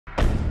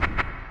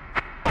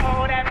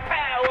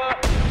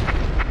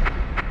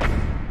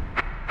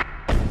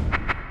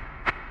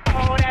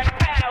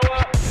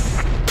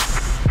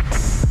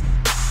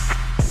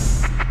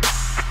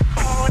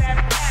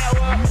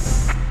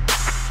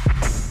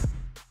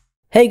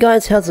Hey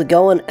guys, how's it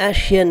going?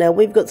 Ash here. Now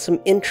we've got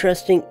some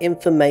interesting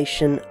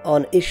information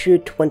on issue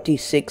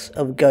 26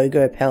 of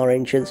Go-Go Power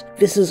Rangers.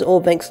 This is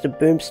all thanks to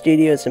Boom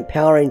Studios and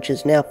Power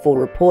Rangers Now for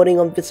reporting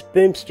on this.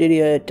 Boom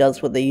Studio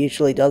does what they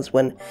usually does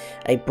when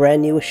a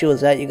brand new issue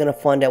is out. You're going to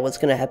find out what's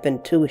going to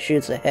happen 2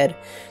 issues ahead.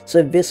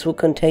 So this will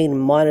contain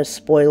minor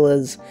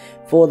spoilers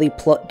for the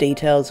plot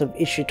details of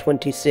issue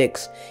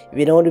 26. If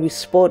you don't want to be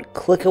spoiled,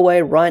 click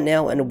away right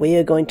now and we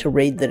are going to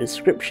read the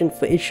description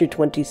for issue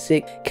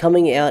 26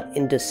 coming out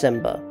in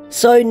December.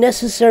 So,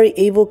 Necessary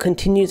Evil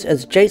continues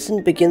as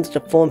Jason begins to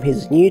form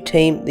his new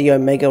team, the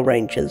Omega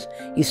Rangers.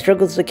 He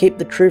struggles to keep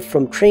the truth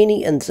from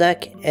Trini and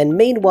Zack, and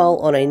meanwhile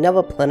on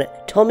another planet,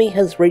 Tommy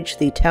has reached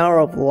the Tower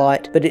of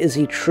Light, but is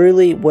he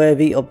truly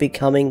worthy of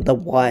becoming the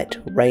White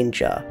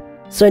Ranger?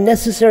 So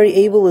Necessary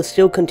Evil is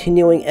still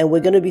continuing and we're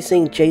going to be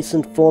seeing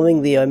Jason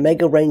forming the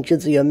Omega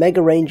Rangers. The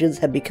Omega Rangers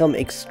have become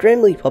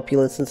extremely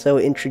popular since they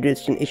were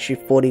introduced in issue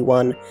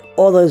 41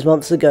 all those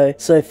months ago,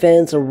 so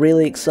fans are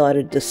really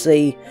excited to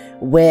see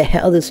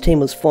how this team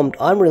was formed.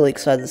 I'm really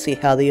excited to see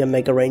how the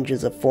Omega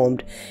Rangers are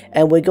formed,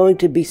 and we're going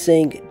to be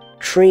seeing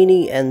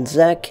Trini and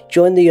Zack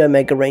join the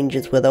Omega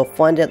Rangers where they'll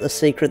find out the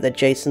secret that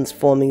Jason's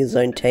forming his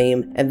own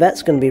team, and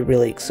that's going to be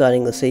really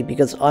exciting to see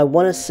because I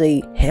want to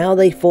see how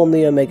they form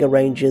the Omega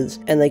Rangers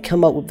and they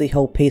come up with the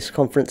whole peace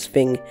conference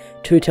thing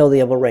to tell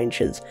the other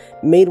Rangers.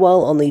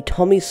 Meanwhile, on the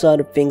Tommy side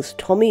of things,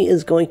 Tommy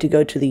is going to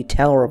go to the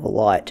Tower of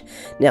Light.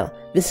 Now,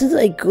 this is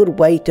a good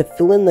way to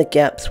fill in the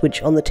gaps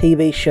which on the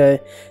TV show,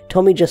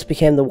 Tommy just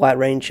became the White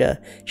Ranger.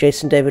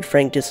 Jason David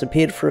Frank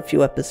disappeared for a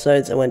few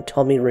episodes and when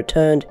Tommy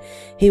returned,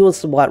 he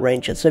was the White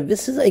Ranger. So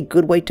this is a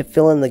good way to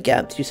fill in the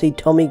gaps. You see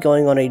Tommy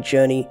going on a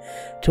journey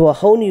to a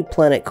whole new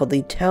planet called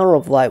the Tower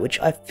of Light, which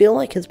I feel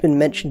like has been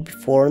mentioned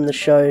before in the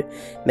show.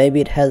 Maybe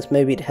it has,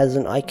 maybe it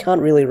hasn't. I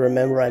can't really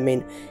remember. I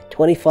mean,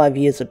 25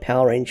 years of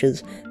Power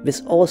Rangers.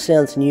 This all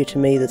sounds new to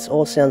me. This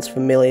all sounds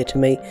familiar to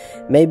me.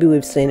 Maybe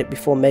we've seen it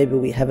before, maybe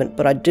we haven't.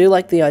 But I do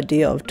like the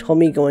idea of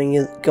Tommy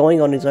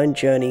going on his own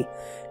journey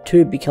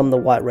to become the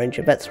White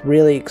Ranger. That's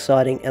really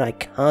exciting and I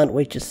can't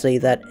wait to see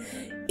that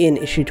in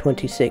issue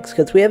 26,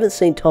 because we haven't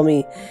seen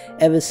Tommy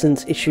ever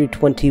since issue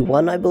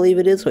 21, I believe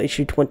it is, or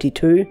issue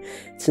 22,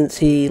 since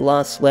he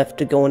last left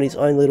to go on his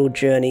own little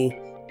journey.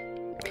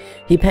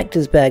 He packed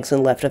his bags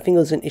and left. I think it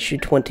was in issue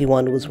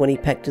 21 was when he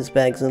packed his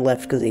bags and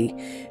left because he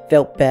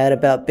felt bad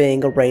about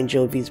being a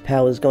ranger with his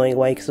powers going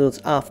away, because it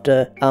was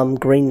after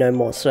Green No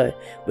More. So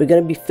we're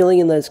going to be filling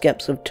in those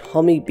gaps of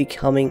Tommy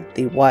becoming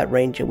the White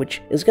Ranger,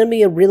 which is going to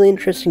be a really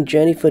interesting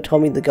journey for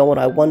Tommy to go on.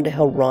 I wonder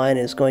how Ryan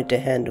is going to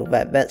handle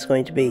that. That's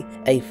going to be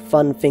a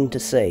fun thing to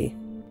see.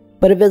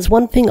 But if there's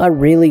one thing I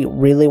really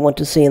want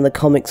to see in the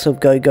comics of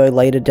Go-Go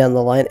later down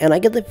the line, and I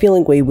get the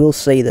feeling we will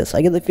see this,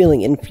 I get the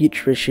feeling in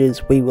future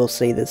issues we will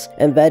see this,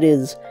 and that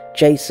is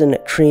Jason,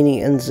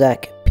 Trini and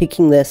Zack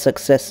picking their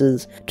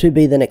successors to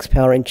be the next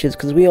Power Rangers,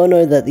 because we all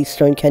know that the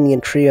Stone Canyon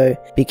trio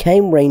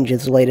became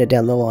Rangers later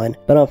down the line,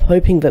 but I'm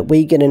hoping that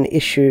we get an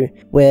issue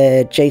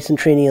where Jason,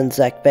 Trini and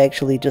Zack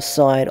actually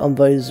decide on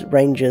those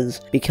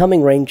Rangers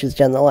becoming Rangers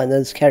down the line,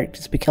 those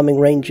characters becoming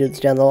Rangers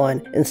down the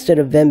line, instead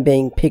of them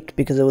being picked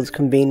because it was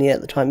convenient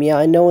at the time. Yeah,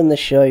 I know in the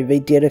show they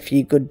did a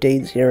few good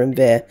deeds here and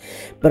there,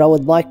 but I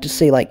would like to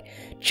see like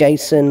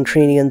Jason,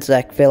 Trini and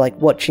Zack, they're like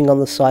watching on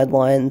the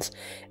sidelines,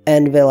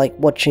 and they're like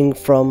watching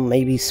from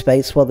maybe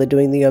space while they're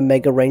doing the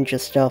Omega Ranger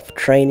stuff,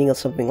 training or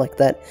something like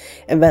that,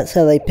 and that's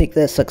how they pick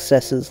their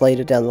successors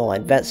later down the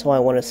line. That's how I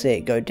want to see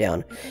it go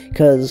down,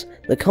 because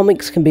the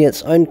comics can be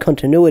its own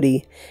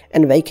continuity,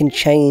 and they can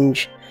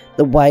change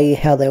the way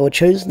how they were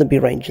chosen to be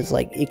Rangers.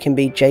 Like, it can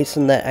be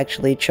Jason that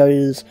actually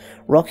chose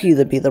Rocky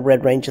to be the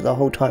Red Ranger the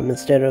whole time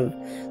instead of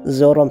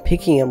Zordon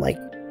picking him. Like,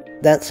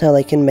 that's how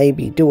they can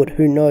maybe do it.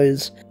 Who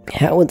knows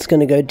how it's going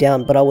to go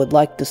down, but I would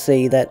like to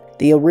see that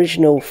the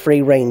original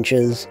 3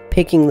 Rangers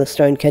picking the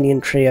Stone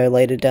Canyon trio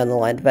later down the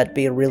line. That'd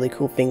be a really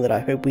cool thing that I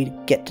hope we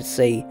get to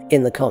see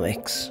in the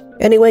comics.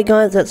 Anyway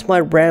guys, that's my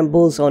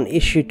rambles on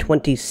issue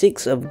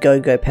 26 of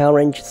Go-Go Power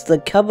Rangers. The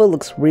cover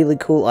looks really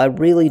cool. I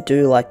really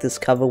do like this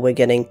cover we're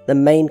getting. The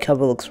main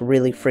cover looks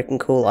really freaking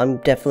cool. I'm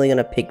definitely going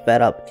to pick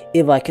that up.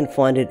 If I can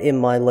find it in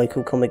my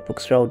local comic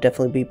book store, I'll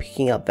definitely be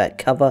picking up that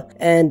cover.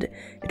 And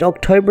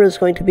October is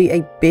going to be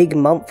a big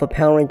month for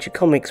Power Ranger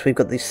comics. We've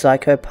got the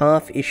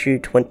Psychopath issue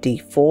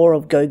 24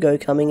 of Go-Go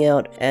coming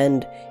out,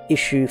 and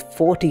issue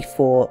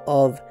 44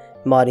 of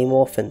Mighty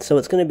Morphin. So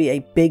it's going to be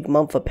a big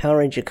month for Power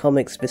Ranger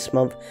comics this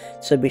month,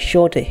 so be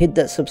sure to hit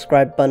that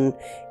subscribe button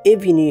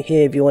if you're new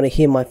here, if you want to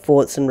hear my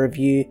thoughts and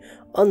review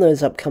on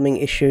those upcoming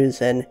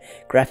issues and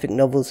graphic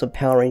novels of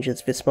Power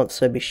Rangers this month.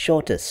 So be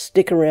sure to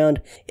stick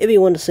around if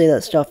you want to see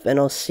that stuff, and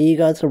I'll see you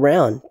guys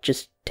around.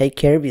 Just take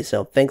care of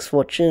yourself. Thanks for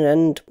watching,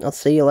 and I'll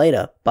see you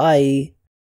later. Bye.